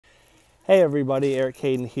Hey everybody, Eric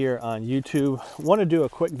Hayden here on YouTube. Want to do a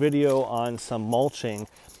quick video on some mulching.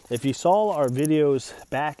 If you saw our videos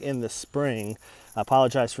back in the spring, I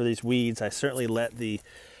apologize for these weeds. I certainly let the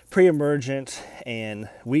pre-emergent and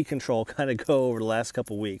weed control kind of go over the last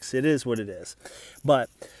couple weeks. It is what it is.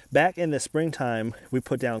 But back in the springtime, we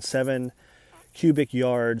put down 7 cubic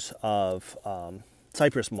yards of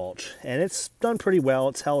cypress mulch, and it's done pretty well.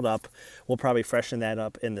 It's held up. We'll probably freshen that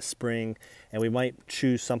up in the spring, and we might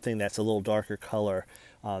choose something that's a little darker color.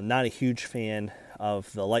 Not a huge fan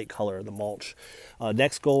of the light color of the mulch.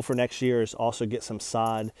 Next goal for next year is also get some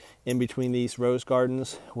sod in between these rose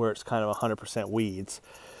gardens where it's kind of 100% weeds.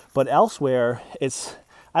 But elsewhere,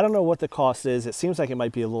 I don't know what the cost is. It seems like it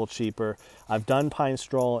might be a little cheaper. I've done pine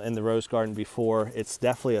straw in the rose garden before. It's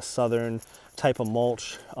definitely a southern type of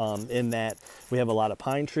mulch in that we have a lot of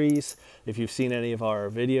pine trees. If you've seen any of our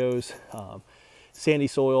videos, sandy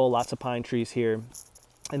soil, lots of pine trees here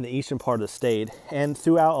in the eastern part of the state, and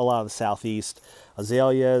throughout a lot of the southeast.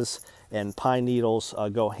 Azaleas and pine needles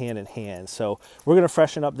go hand in hand. So we're going to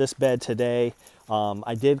freshen up this bed today.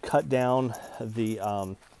 I did cut down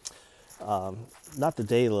the not the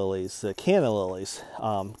daylilies, the canna lilies.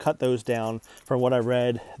 Cut those down. From what I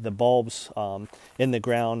read, the bulbs in the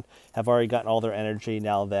ground have already gotten all their energy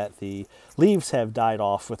now that the leaves have died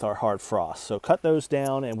off with our hard frost. So cut those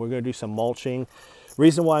down, and we're going to do some mulching.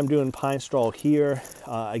 Reason why I'm doing pine straw here,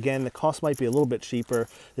 again, the cost might be a little bit cheaper.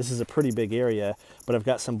 This is a pretty big area, but I've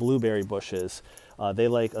got some blueberry bushes. They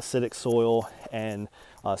like acidic soil, and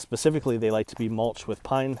specifically they like to be mulched with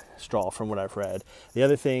pine straw from what I've read. The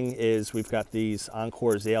other thing is we've got these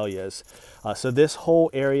encore azaleas. So this whole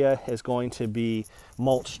area is going to be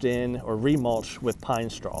mulched in or remulched with pine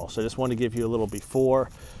straw. So I just want to give you a little before.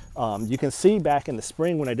 You can see back in the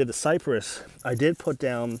spring when I did the cypress, I did put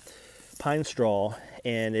down pine straw,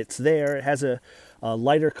 and it's there. It has a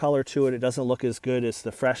lighter color to it. It doesn't look as good as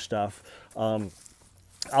the fresh stuff.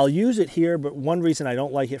 I'll use it here, but one reason I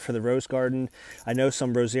don't like it for the rose garden, I know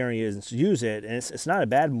some rosarians use it, and it's not a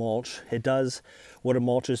bad mulch. It does what a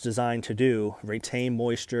mulch is designed to do: retain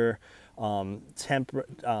moisture,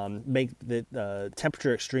 make the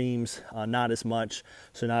temperature extremes not as much,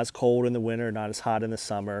 so not as cold in the winter, not as hot in the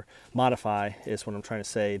summer. Modify is what I'm trying to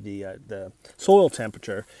say, the soil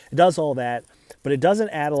temperature. It does all that, but it doesn't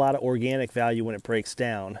add a lot of organic value when it breaks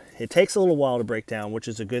down. It takes a little while to break down, which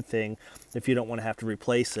is a good thing if you don't want to have to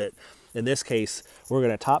replace it. In this case, we're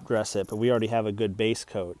going to top dress it, but we already have a good base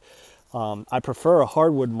coat. I prefer a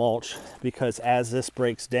hardwood mulch because as this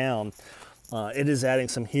breaks down, it is adding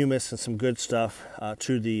some humus and some good stuff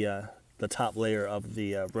to the top layer of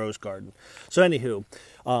the rose garden. So anywho,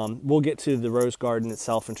 we'll get to the rose garden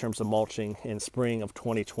itself in terms of mulching in spring of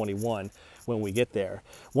 2021 when we get there.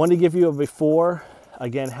 Wanted to give you a before,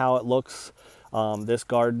 again, how it looks, this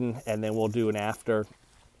garden, and then we'll do an after.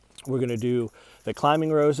 We're going to do the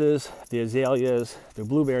climbing roses, the azaleas, the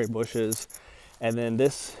blueberry bushes, and then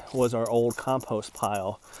this was our old compost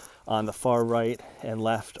pile. On the far right and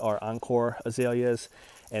left are encore azaleas,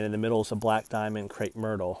 and in the middle is a black diamond crepe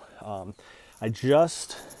myrtle. I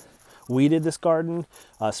just weeded this garden,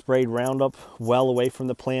 sprayed Roundup well away from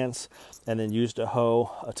the plants, and then used a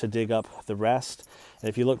hoe to dig up the rest. And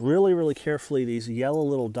if you look really, really carefully, these yellow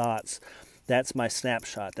little dots, that's my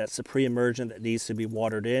snapshot. That's the pre-emergent that needs to be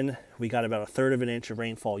watered in. We got about 1/3 of an inch of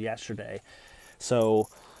rainfall yesterday. So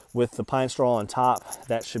with the pine straw on top,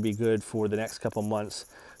 that should be good for the next couple months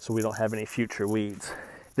so we don't have any future weeds.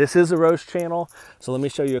 This is a rose channel, so let me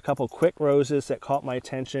show you a couple quick roses that caught my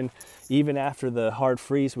attention even after the hard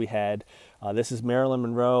freeze we had. This is Marilyn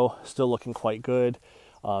Monroe, still looking quite good.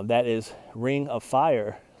 That is Ring of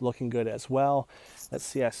Fire, looking good as well. Let's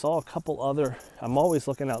see, I saw a couple other, I'm always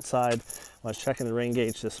looking outside. I was checking the rain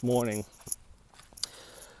gauge this morning.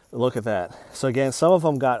 Look at that. So again, some of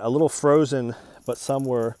them got a little frozen, but some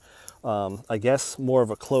were, I guess, more of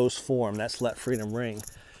a closed form. That's Let Freedom Ring.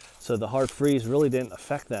 So the hard freeze really didn't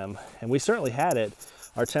affect them. And we certainly had it.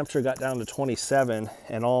 Our temperature got down to 27,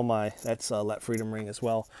 and all my, that's Let Freedom Ring as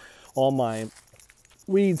well, all my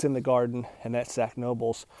weeds in the garden, and that's Zach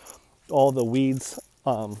Noble's, all the weeds,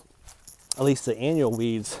 at least the annual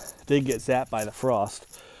weeds, did get zapped by the frost.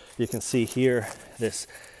 You can see here, this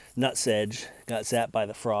nutsedge got zapped by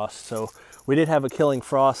the frost. So we did have a killing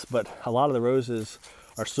frost, but a lot of the roses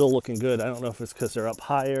are still looking good. I don't know if it's because they're up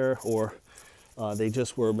higher or they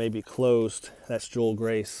just were maybe closed. That's Jewel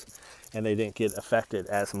Grace, and they didn't get affected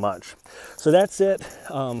as much. So that's it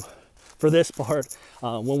for this part.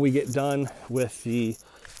 When we get done with the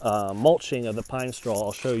mulching of the pine straw,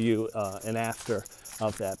 I'll show you an after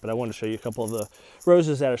of that. But I want to show you a couple of the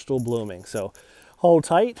roses that are still blooming. So hold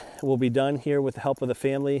tight. We'll be done here with the help of the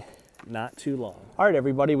family not too long. All right,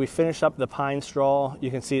 everybody, we finished up the pine straw.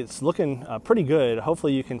 You can see it's looking pretty good.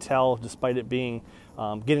 Hopefully you can tell, despite it being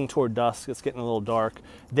getting toward dusk, it's getting a little dark.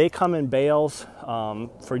 They come in bales.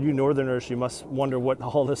 For you northerners, you must wonder what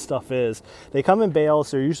all this stuff is. They come in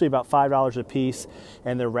bales. They're usually about $5 a piece,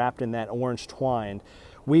 and they're wrapped in that orange twine.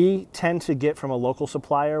 We tend to get from a local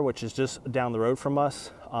supplier, which is just down the road from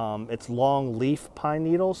us. It's long leaf pine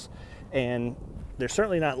needles, and they're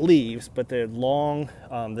certainly not leaves, but they're long.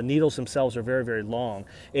 The needles themselves are very, very long.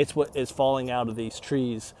 It's what is falling out of these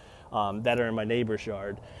trees that are in my neighbor's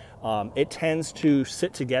yard. It tends to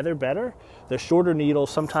sit together better. The shorter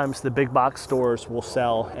needles, sometimes the big box stores will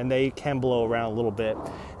sell, and they can blow around a little bit.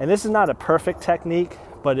 And this is not a perfect technique,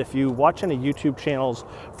 but if you watch any YouTube channels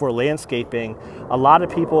for landscaping, a lot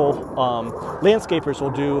of people, landscapers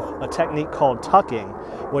will do a technique called tucking,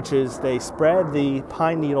 which is they spread the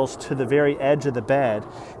pine needles to the very edge of the bed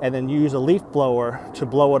and then use a leaf blower to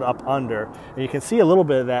blow it up under. And you can see a little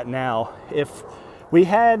bit of that now. If we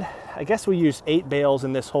had, I guess we used 8 bales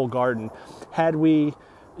in this whole garden. Had we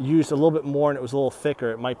used a little bit more and it was a little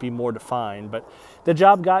thicker, it might be more defined, but the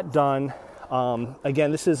job got done.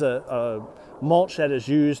 Again, this is a mulch that is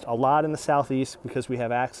used a lot in the southeast because we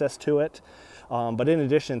have access to it. But in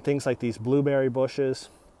addition, things like these blueberry bushes,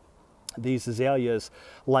 these azaleas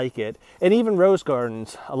like it, and even rose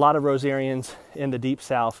gardens. A lot of rosarians in the deep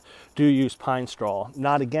south do use pine straw.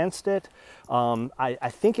 Not against it. I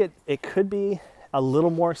think it could be a little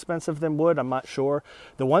more expensive than wood, I'm not sure.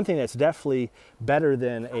 The one thing that's definitely better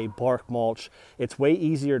than a bark mulch, it's way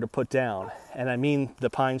easier to put down, and I mean the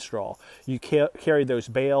pine straw. You carry those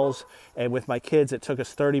bales, and with my kids it took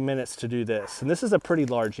us 30 minutes to do this. And this is a pretty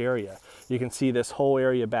large area. You can see this whole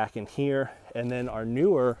area back in here, and then our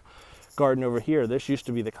newer garden over here, this used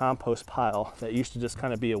to be the compost pile that used to just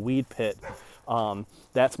kind of be a weed pit.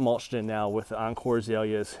 That's mulched in now with the Encore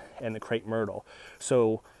azaleas and the crepe myrtle.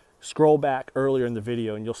 So scroll back earlier in the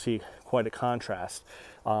video and you'll see quite a contrast.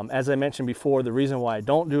 As I mentioned before, the reason why I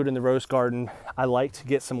don't do it in the rose garden, I like to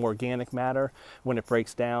get some organic matter when it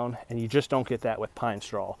breaks down, and you just don't get that with pine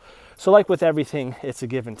straw. So like with everything, it's a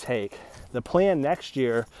give and take. The plan next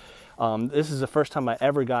year, this is the first time I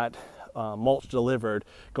ever got mulch delivered,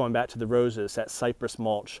 going back to the roses, that cypress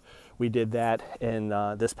mulch. We did that in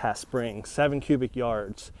this past spring, 7 cubic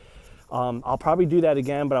yards. I'll probably do that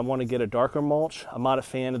again, but I want to get a darker mulch. I'm not a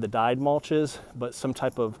fan of the dyed mulches, but some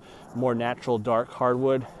type of more natural dark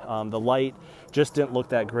hardwood. The light just didn't look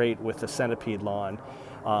that great with the centipede lawn.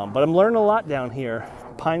 But I'm learning a lot down here.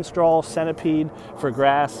 Pine straw, centipede for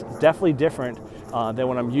grass, definitely different than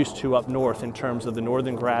what I'm used to up north in terms of the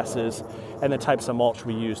northern grasses and the types of mulch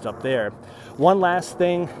we used up there. One last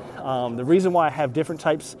thing, the reason why I have different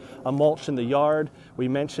types of mulch in the yard, we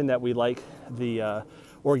mentioned that we like the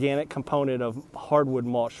organic component of hardwood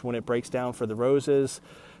mulch when it breaks down for the roses.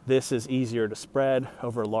 This is easier to spread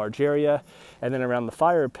over a large area. And then around the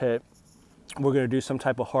fire pit, we're going to do some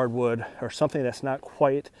type of hardwood or something that's not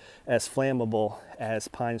quite as flammable as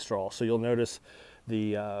pine straw. So you'll notice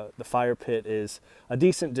the fire pit is a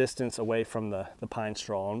decent distance away from the pine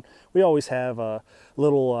straw. And we always have a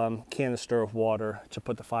little canister of water to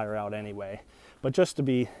put the fire out anyway. But just to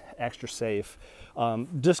be extra safe,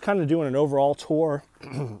 just kind of doing an overall tour.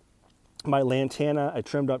 My lantana I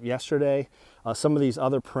trimmed up yesterday. Some of these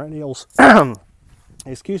other perennials,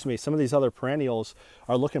 excuse me, some of these other perennials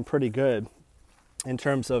are looking pretty good in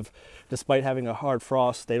terms of, despite having a hard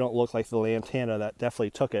frost, they don't look like the lantana that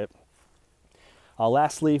definitely took it.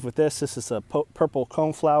 Last leaf with this is a purple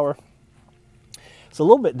coneflower. It's a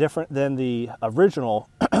little bit different than the original.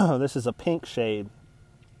 This is a pink shade,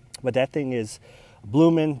 but that thing is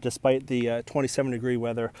blooming despite the 27-degree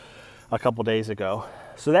weather a couple days ago.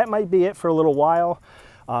 So that might be it for a little while.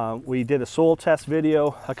 We did a soil test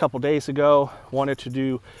video a couple days ago. Wanted to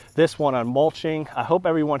do this one on mulching. I hope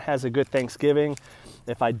everyone has a good Thanksgiving.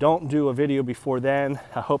 If I don't do a video before then,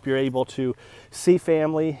 I hope you're able to see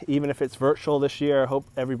family, even if it's virtual this year. I hope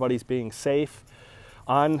everybody's being safe.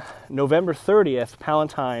 On November 30th,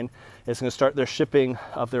 Palatine is going to start their shipping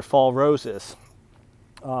of their fall roses.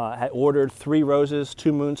 I ordered 3 roses,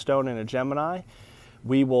 2 moonstone and a Gemini.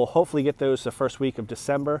 We will hopefully get those the first week of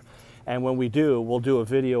December, and when we do, we'll do a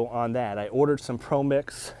video on that. I ordered some Pro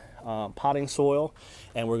Mix potting soil,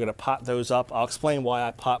 and we're going to pot those up. I'll explain why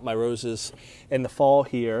I pot my roses in the fall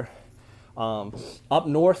here. Up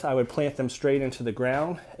north, I would plant them straight into the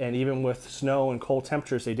ground, and even with snow and cold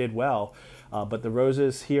temperatures, they did well. But the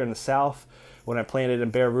roses here in the south, when I planted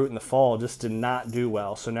in bare root in the fall, just did not do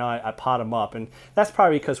well. So now I pot them up, and that's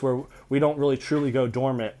probably because we don't really truly go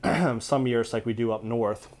dormant some years like we do up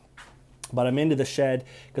north. But I'm into the shed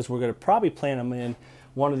because we're going to probably plant them in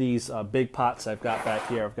one of these big pots I've got back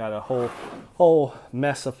here. I've got a whole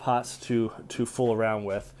mess of pots to fool around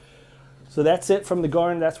with. So that's it from the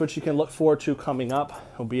garden. That's what you can look forward to coming up.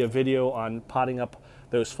 It'll be a video on potting up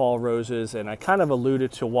those fall roses, and I kind of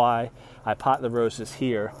alluded to why I pot the roses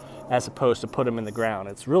here as opposed to put them in the ground.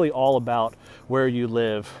 It's really all about where you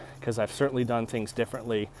live, because I've certainly done things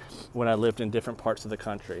differently when I lived in different parts of the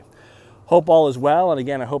country. Hope all is well, and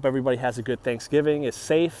again, I hope everybody has a good Thanksgiving, is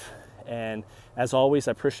safe, and as always,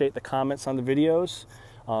 I appreciate the comments on the videos.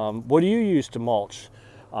 What do you use to mulch?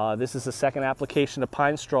 This is the second application of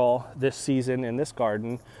pine straw this season in this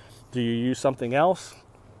garden. Do you use something else?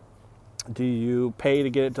 Do you pay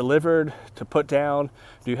to get it delivered, to put down?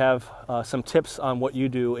 Do you have some tips on what you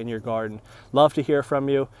do in your garden? Love to hear from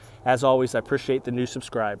you. As always, I appreciate the new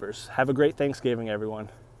subscribers. Have a great Thanksgiving, everyone.